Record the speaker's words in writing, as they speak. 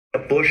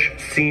Bush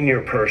Senior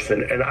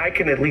person, and I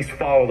can at least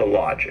follow the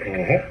logic.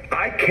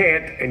 I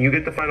can't, and you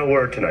get the final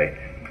word tonight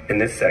in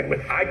this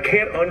segment, I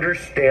can't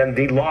understand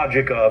the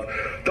logic of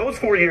those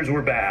 4 years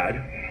were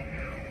bad.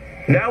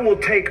 Now we'll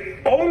take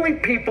only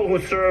people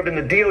who served in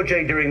the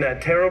DOJ during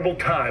that terrible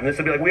time. This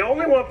would be like, we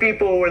only want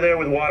people who were there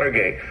with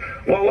Watergate.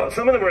 Well,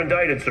 some of them are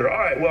indicted, sir. All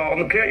right, well,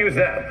 we can't use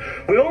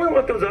them. We only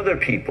want those other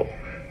people.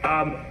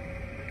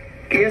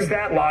 Is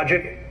that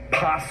logic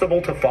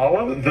possible to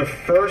follow? The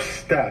first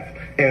step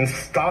in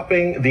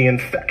stopping the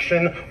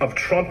infection of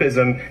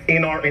Trumpism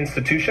in our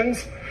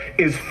institutions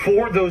is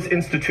for those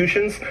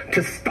institutions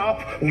to stop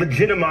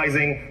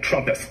legitimizing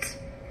Trumpists.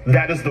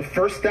 That is the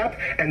first step,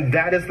 and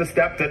that is the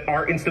step that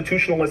our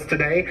institutionalists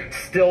today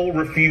still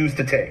refuse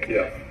to take.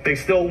 They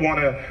still want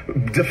to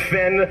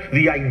defend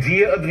the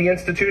idea of the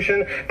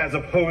institution as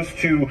opposed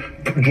to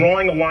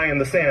drawing a line in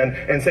the sand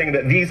and saying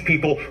that these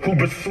people who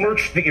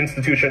besmirch the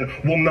institution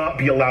will not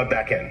be allowed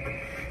back in.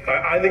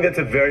 I think that's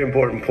a very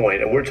important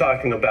point, and we're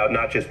talking about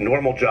not just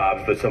normal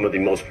jobs, but some of the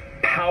most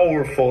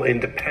powerful,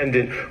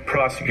 independent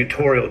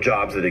prosecutorial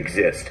jobs that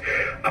exist.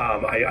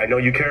 I know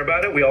you care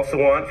about it. We also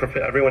want for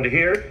everyone to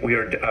hear, we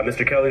are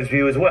Mr. Kelly's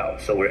view as well.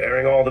 So we're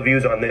airing all the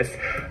views on this.